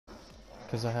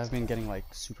Because I have been getting like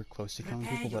super close to killing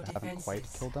people, but haven't quite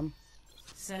killed them.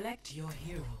 Select your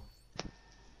hero.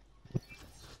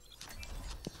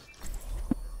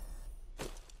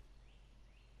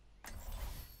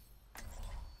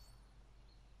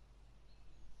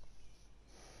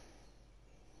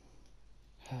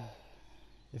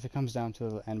 If it comes down to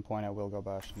the end point, I will go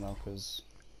Bastion though, because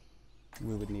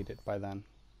we would need it by then.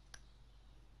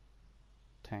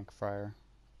 Tank Friar.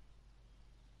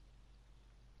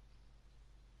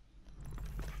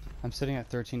 I'm sitting at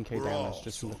 13k damage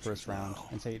just from the first round.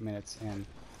 It's 8 minutes in.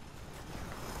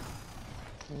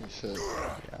 Holy shit.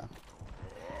 Yeah.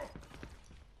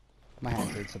 My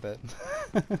hand hurts a bit.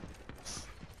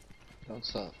 Don't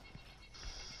stop.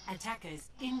 Attackers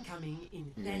incoming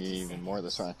in 30 You're gonna need even seconds. more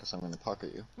this round because I'm gonna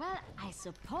pocket you. Well, I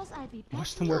suppose I'll be back.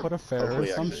 Watch them whip out a fair or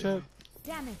some shit.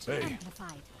 Damage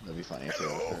amplified. That'd be funny if they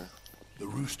were fair. The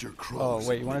rooster crows. Oh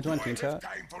wait, you want to join team chat?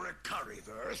 Time for a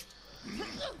currywurst.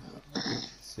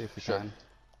 See if we Sure. can.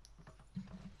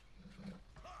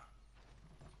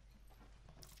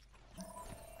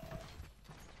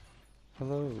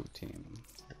 Hello, team.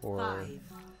 Or 5,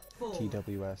 4,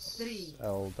 TWS 3,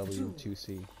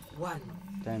 LW2C. 1.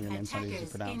 Damn, your name's not easy to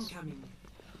Attackers pronounce. incoming.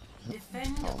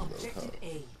 Defend Combo objective code.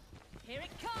 A. Here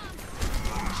it comes.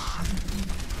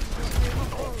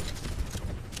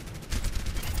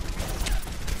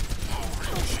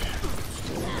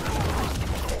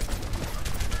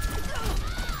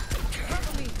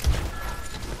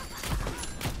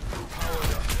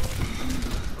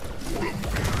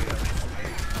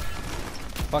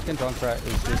 Fucking Junkrat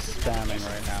is just spamming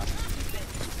right now.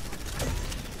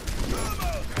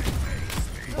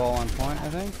 Ball on point, I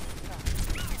think.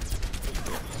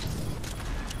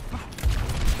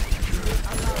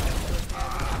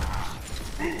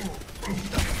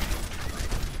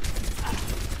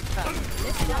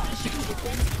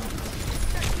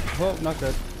 Whoa, not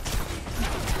good.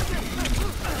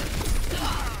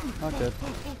 Not good.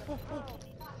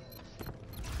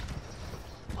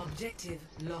 Objective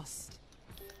lost.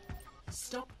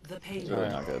 Stop the Really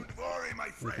payload. not good. Don't worry, my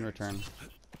We friend. can return.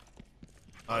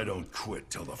 I don't quit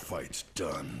till the fight's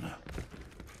done.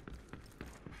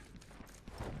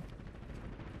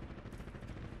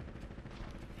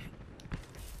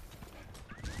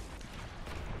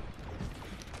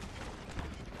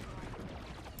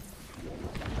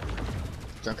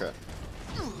 Junkrat.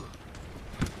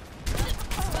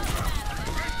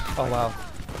 Oh wow.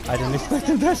 I didn't expect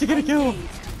him to actually get a kill.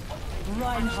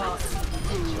 Reinhardt.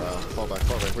 Fall back,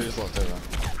 fall back. We just lost everyone.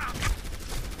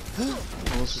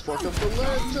 Almost just walked up the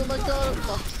ledge. Oh my god, I'm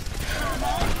fucked.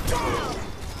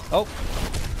 Oh,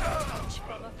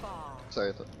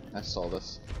 Sorry, I saw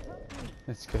this.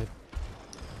 it's good.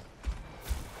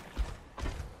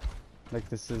 Like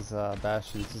this is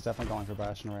Bastion. This is definitely going for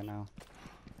Bastion right now.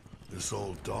 This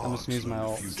old dog. I'm just gonna use my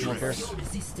ult. Smoke here.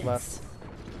 Resistance. Left.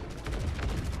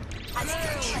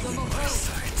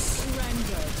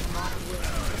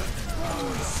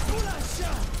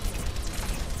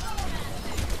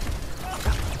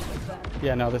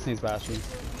 Yeah, no, this needs Bastion.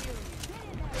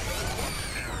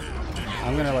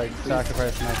 I'm gonna like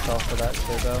sacrifice myself for that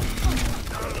shit though.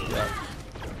 Yeah.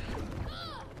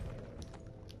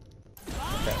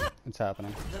 Okay, it's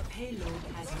happening. The payload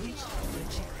has reached the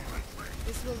checkpoint.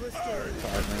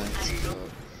 5 minutes.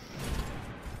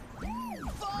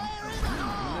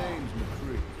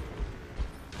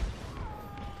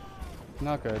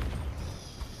 Not good.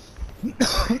 Beam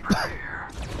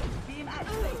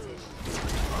activated.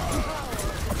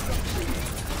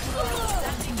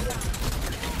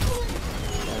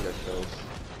 I got killed.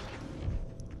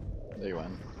 They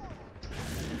win.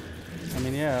 I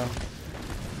mean, yeah.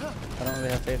 I don't really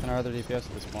have faith in our other DPS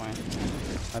at this point.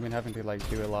 I've been having to like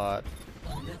do a lot.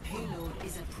 The payload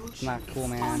is approaching. Not cool,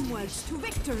 man. Onwards to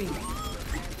victory.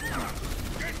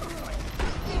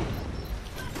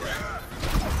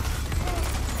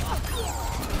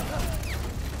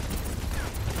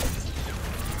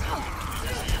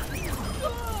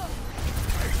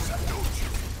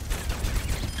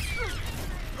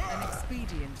 An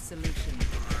expedient solution.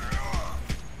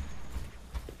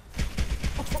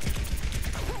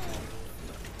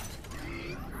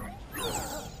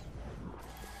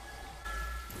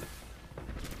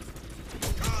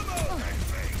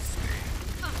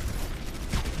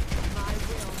 My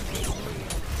will made real.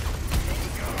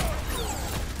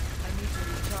 I need to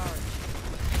recharge.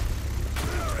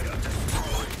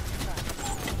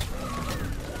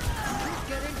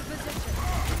 Get into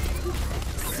position.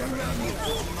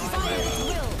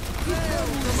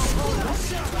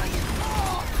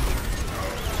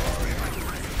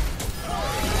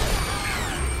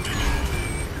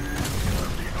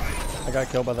 I I got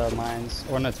killed by the mines.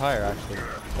 Or in a tire, actually.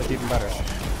 That's even better.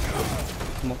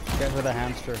 Come on, get rid of the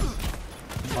hamster.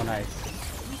 Oh, nice.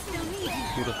 We still need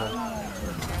you. Beautiful.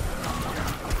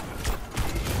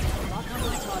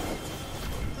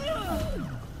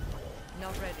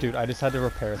 Not ready. Dude, I just had to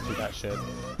repair through that shit.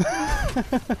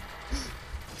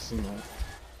 Seen that.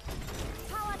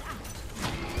 Powered up.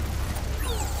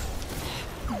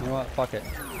 You know what? Fuck it.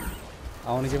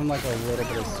 I want to give him like a little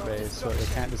bit of space so it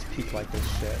can't just peek like this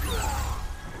shit.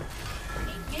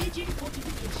 Engaging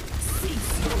fortification.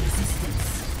 Cease your resistance.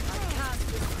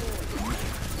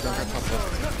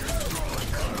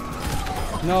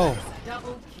 No!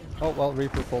 Double kill. Oh, well,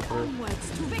 Reaper pulled through. Onwards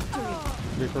to victory.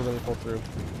 Reaper really pulled through.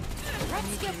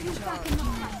 Let's get you back in the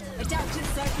fight. Adaptive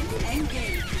circuit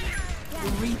engaged.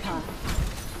 Reaper.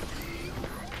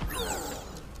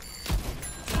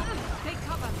 Take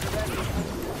cover.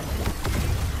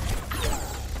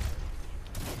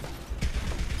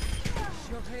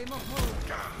 Shohei Maho.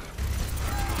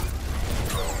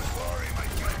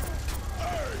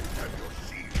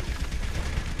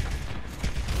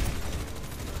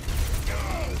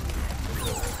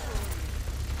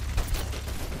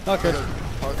 Okay.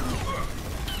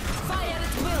 Fire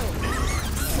at will.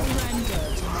 Surrender.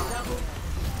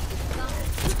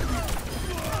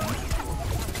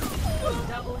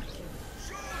 Double kill.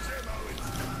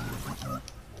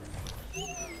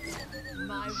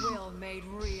 My will made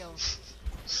real.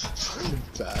 Fucking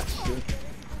Bastion.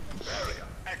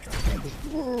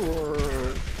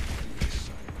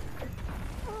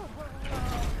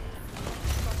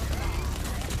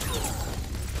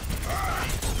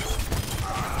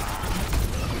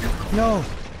 No!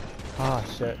 Ah,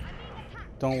 shit.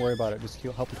 Don't worry about it. Just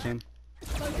help the team.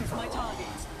 Focus my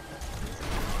targets.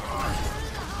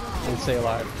 And stay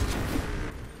alive.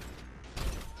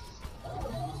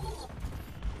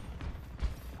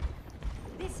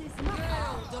 This is not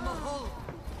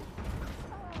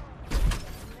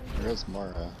Where's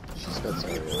Mara? She's got some.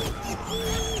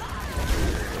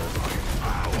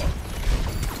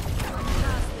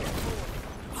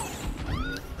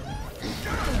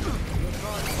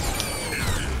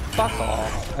 Fuck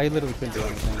off. I literally couldn't do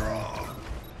anything wrong.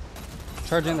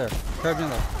 Charge in there. Charge in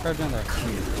there. Charge in there.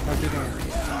 Charge in there.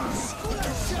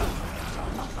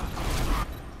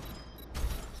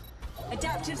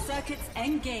 Adaptive circuits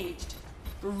engaged.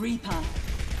 Reaper.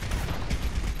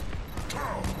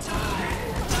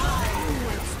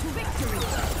 onwards to victory.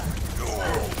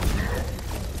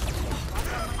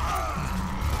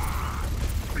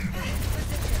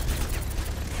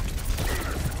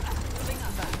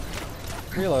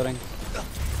 Reloading.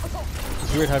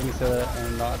 It's weird having to say that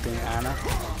and not being Anna.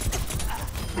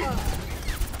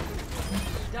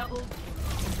 Double.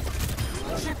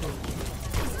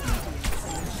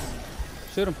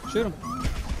 Shoot him. Shoot him.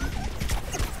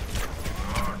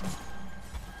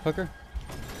 Hooker.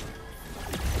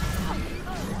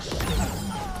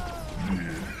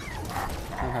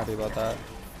 I'm happy about that.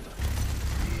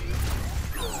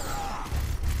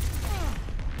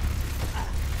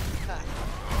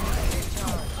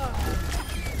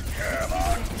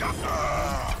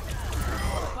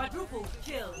 Quadruple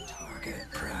kill. Target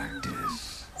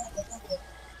practice.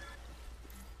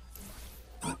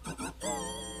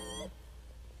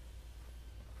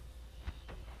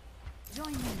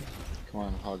 Join me. Come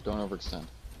on, Hog, don't overextend.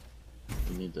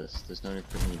 We need this. There's no need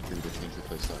for you to change your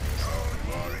playstyle.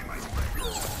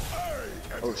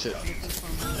 Oh shit.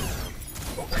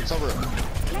 It's over.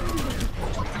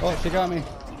 Oh, she got me.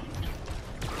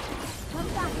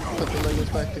 Put the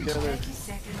Legos back together. 30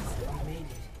 seconds remaining.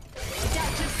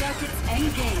 Adaptive circuits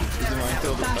engaged. Easy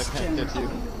minefield if I can't get you.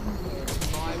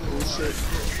 Oh shit.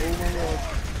 Oh my god.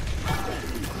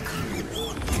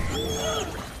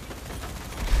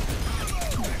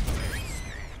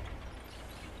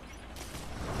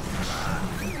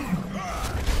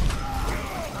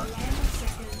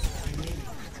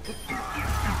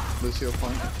 Lucio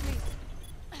point.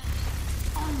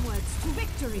 Onwards to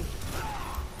victory.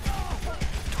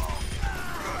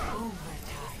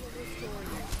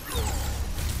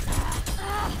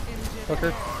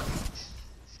 Hooker.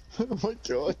 Oh my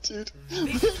god, dude.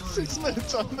 6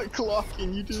 minutes on the clock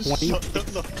and you just 20 shut the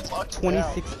clock down.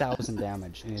 26,000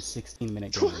 damage in a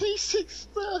 16-minute game.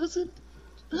 26,000!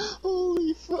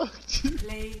 Holy fuck, dude.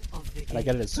 Play of the And I game.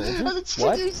 get it as soldier? And it's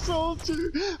What? your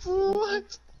soldier!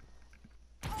 What?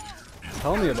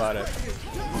 Tell me about it.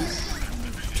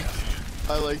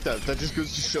 I like that. That just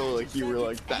goes to show, like, you were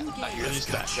like, that you're just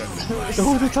that good.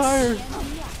 Oh, the tire!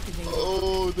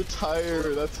 Oh, the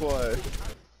tire, that's why.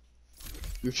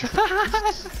 You're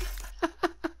trying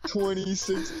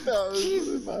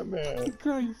 26,000, my man.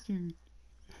 Christ, dude.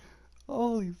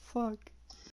 Holy fuck.